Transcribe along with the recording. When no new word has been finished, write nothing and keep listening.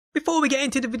Before we get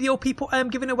into the video, people, I am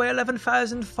giving away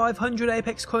 11,500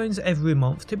 Apex coins every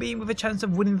month. To be in with a chance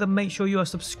of winning them, make sure you are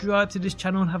subscribed to this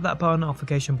channel and have that bell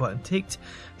notification button ticked.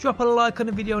 Drop a like on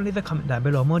the video and leave a comment down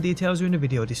below. More details are in the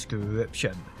video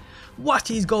description. What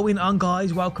is going on,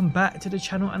 guys? Welcome back to the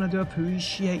channel and I do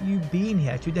appreciate you being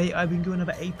here. Today I've been doing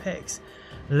another Apex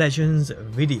Legends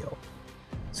video.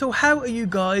 So how are you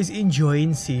guys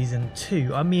enjoying Season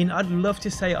 2? I mean, I'd love to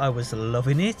say I was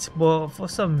loving it, but for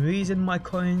some reason my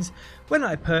coins, when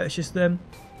I purchased them,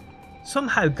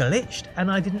 somehow glitched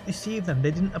and I didn't receive them.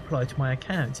 They didn't apply to my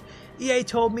account. EA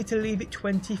told me to leave it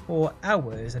 24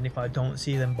 hours and if I don't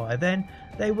see them by then,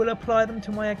 they will apply them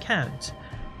to my account.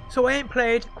 So I ain't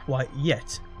played quite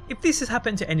yet. If this has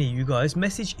happened to any of you guys,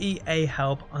 message EA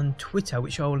Help on Twitter,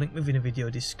 which I will link within the video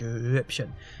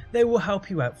description. They will help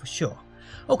you out for sure.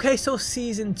 Okay, so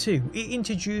Season 2, it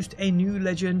introduced a new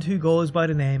legend who goes by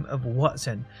the name of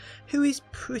Watson, who is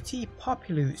pretty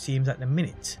popular it seems at the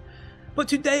minute. But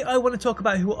today I want to talk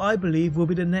about who I believe will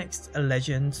be the next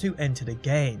legend to enter the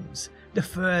games, the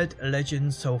third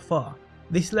legend so far.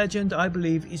 This legend I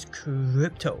believe is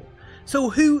Crypto. So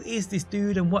who is this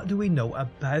dude and what do we know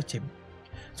about him?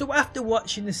 So after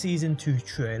watching the Season 2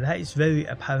 trailer, it's very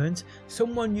apparent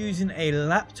someone using a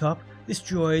laptop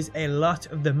destroys a lot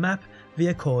of the map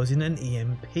via causing an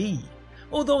EMP.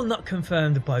 Although not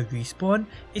confirmed by Respawn,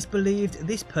 it's believed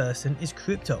this person is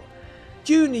Crypto.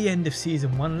 During the end of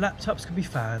Season 1, laptops could be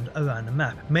found around the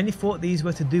map. Many thought these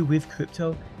were to do with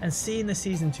Crypto, and seeing the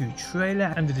Season 2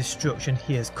 trailer and the destruction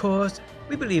he has caused,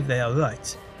 we believe they are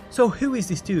right. So who is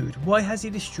this dude? Why has he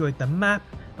destroyed the map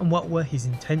and what were his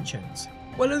intentions?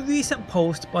 Well, a recent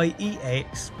post by EA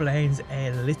explains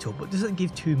a little but doesn't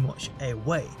give too much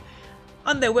away.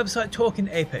 On their website Talking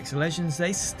Apex Legends,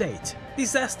 they state,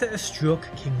 disaster has struck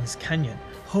Kings Canyon,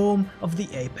 home of the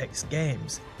Apex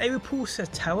games. A Repulsar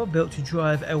Tower built to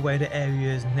drive away the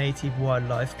area's native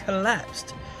wildlife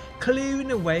collapsed, clearing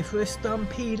the way for a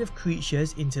stampede of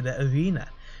creatures into the arena.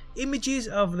 Images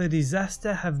of the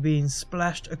disaster have been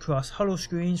splashed across hollow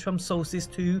screens from sources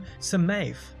to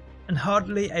Samaith, and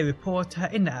hardly a reporter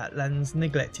in the Outlands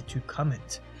neglected to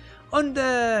comment.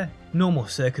 Under normal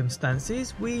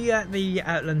circumstances, we at the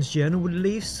Outlands Journal would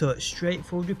leave such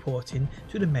straightforward reporting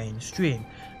to the mainstream,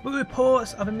 but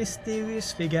reports of a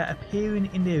mysterious figure appearing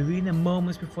in the arena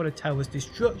moments before the tower's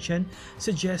destruction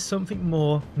suggest something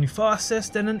more nefarious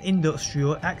than an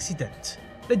industrial accident.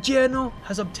 The Journal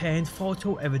has obtained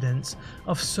photo evidence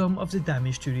of some of the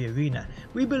damage to the arena.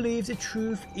 We believe the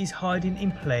truth is hiding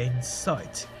in plain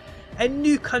sight. A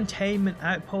new containment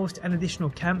outpost and additional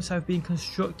camps have been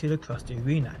constructed across the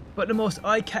arena, but the most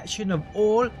eye-catching of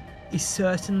all is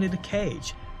certainly the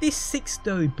cage. This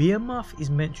 6-story behemoth is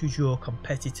meant to draw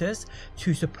competitors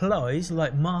to supplies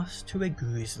like moss to a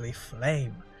grisly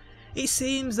flame. It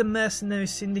seems the mercenary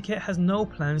syndicate has no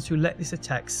plans to let this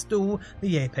attack stall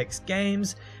the Apex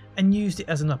games and used it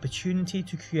as an opportunity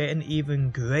to create an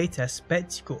even greater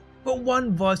spectacle. But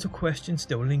one vital question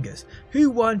still lingers: who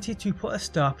wanted to put a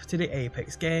stop to the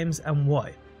Apex games and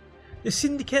why? The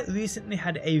syndicate recently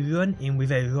had a run-in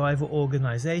with a rival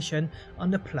organisation on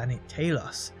the planet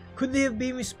Talos. Could they have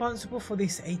been responsible for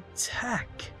this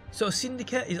attack? So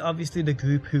Syndicate is obviously the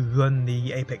group who run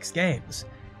the Apex games.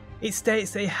 It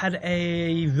states they had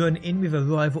a run-in with a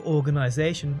rival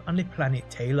organisation on the planet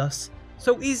Talos.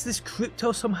 So is this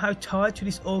Crypto somehow tied to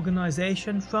this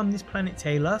organisation from this planet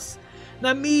Talos?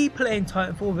 Now, me playing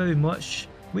Titanfall very much,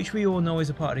 which we all know is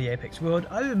a part of the Apex world,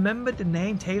 I remembered the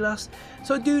name Talos,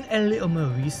 so doing a little more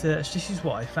research, this is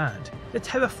what I found. The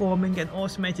Terraforming and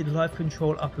Automated Life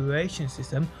Control Operation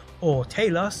System, or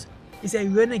Talos, is a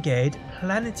renegade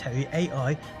planetary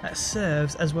AI that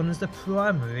serves as one of the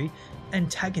primary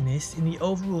antagonists in the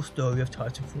overall story of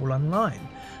Titanfall Online.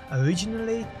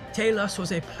 Originally, Talos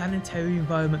was a planetary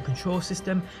environment control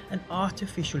system and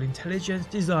artificial intelligence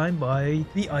designed by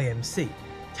the IMC.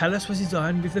 Talos was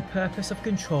designed with the purpose of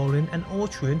controlling and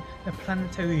altering the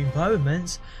planetary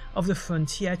environments of the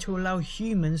frontier to allow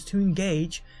humans to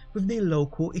engage with the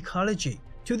local ecology.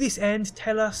 To this end,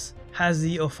 Talos has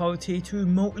the authority to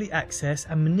remotely access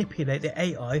and manipulate the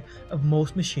AI of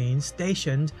most machines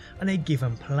stationed on a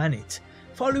given planet.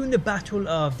 Following the Battle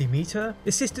of Demeter,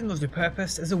 the system was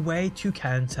repurposed as a way to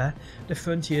counter the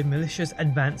Frontier militia's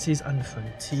advances on the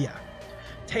frontier.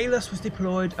 Talos was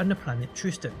deployed on the planet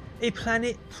Tristan, a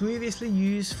planet previously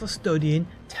used for studying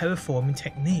terraforming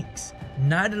techniques,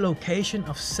 now the location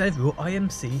of several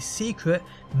IMC secret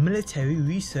military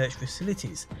research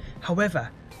facilities. However,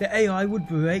 the AI would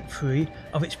break free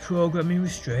of its programming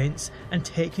restraints and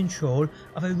take control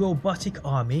of a robotic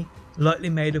army likely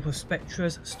made up of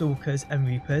Spectres, Stalkers and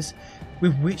Reapers,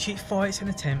 with which it fights and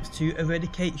attempts to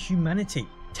eradicate humanity.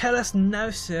 Talos now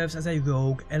serves as a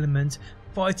rogue element,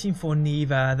 fighting for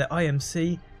neither the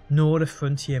IMC nor the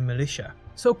Frontier Militia.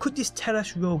 So could this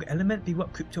Talos rogue element be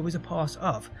what crypto is a part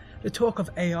of? The talk of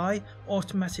AI,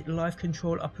 automatic life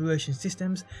control operation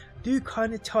systems, do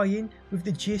kind of tie in with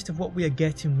the gist of what we are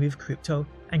getting with crypto.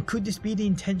 And could this be the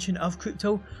intention of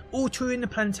crypto, altering the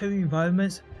planetary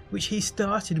environments, which he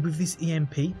started with this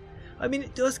EMP? I mean,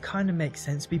 it does kind of make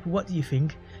sense, people. What do you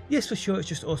think? Yes, for sure, it's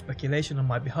just all speculation on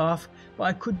my behalf, but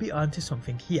I could be onto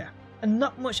something here. And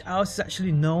not much else is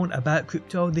actually known about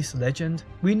crypto, this legend.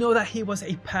 We know that he was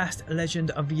a past legend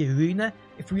of the arena.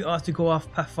 If we are to go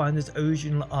off Pathfinder's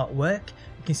original artwork,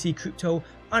 you can see crypto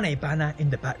on a banner in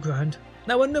the background.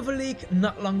 Now another leak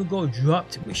not long ago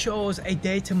dropped, which shows a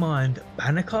data mined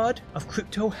banner card of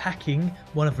crypto hacking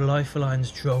one of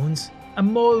Lifeline's drones.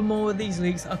 And more of these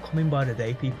leaks are coming by the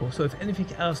day, people. So if anything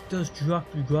else does drop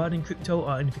regarding crypto,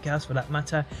 or anything else for that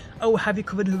matter, I will have you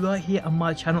covered right here on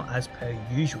my channel as per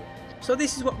usual. So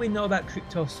this is what we know about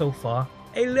crypto so far.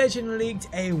 A legend leaked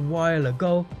a while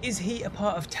ago. Is he a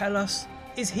part of Talos?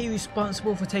 Is he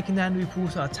responsible for taking down the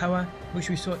Repulsar Tower, which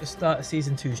we saw at the start of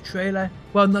Season 2's trailer?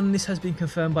 Well, none of this has been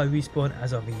confirmed by Respawn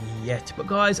as of yet. But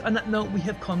guys, on that note, we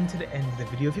have come to the end of the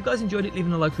video. If you guys enjoyed it,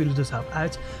 leaving a like really does help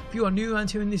out. If you are new around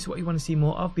here and this is what you want to see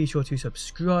more of, be sure to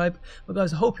subscribe. But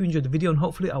guys, I hope you enjoyed the video, and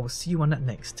hopefully I will see you on that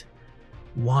next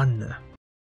one.